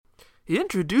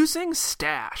Introducing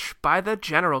Stash by the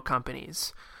General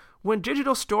Companies. When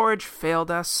digital storage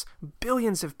failed us,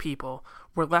 billions of people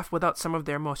were left without some of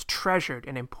their most treasured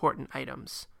and important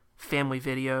items. Family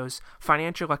videos,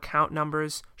 financial account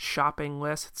numbers, shopping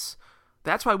lists.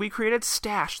 That's why we created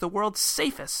Stash, the world's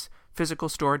safest physical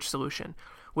storage solution.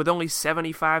 With only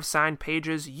 75 signed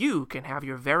pages, you can have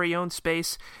your very own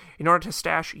space in order to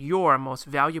stash your most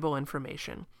valuable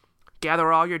information.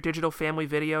 Gather all your digital family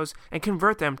videos and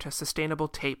convert them to sustainable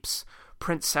tapes.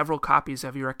 Print several copies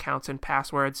of your accounts and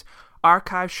passwords.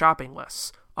 Archive shopping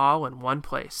lists, all in one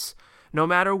place. No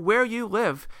matter where you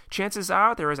live, chances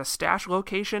are there is a Stash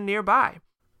location nearby.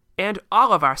 And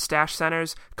all of our Stash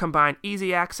centers combine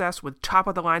easy access with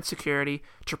top-of-the-line security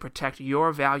to protect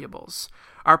your valuables.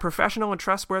 Our professional and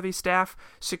trustworthy staff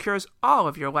secures all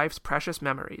of your life's precious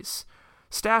memories.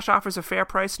 Stash offers a fair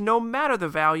price no matter the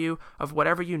value of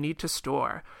whatever you need to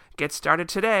store. Get started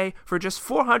today for just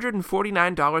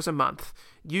 $449 a month.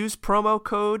 Use promo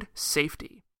code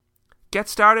SAFETY. Get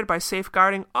started by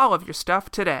safeguarding all of your stuff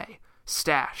today.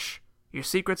 Stash. Your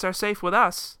secrets are safe with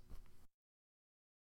us.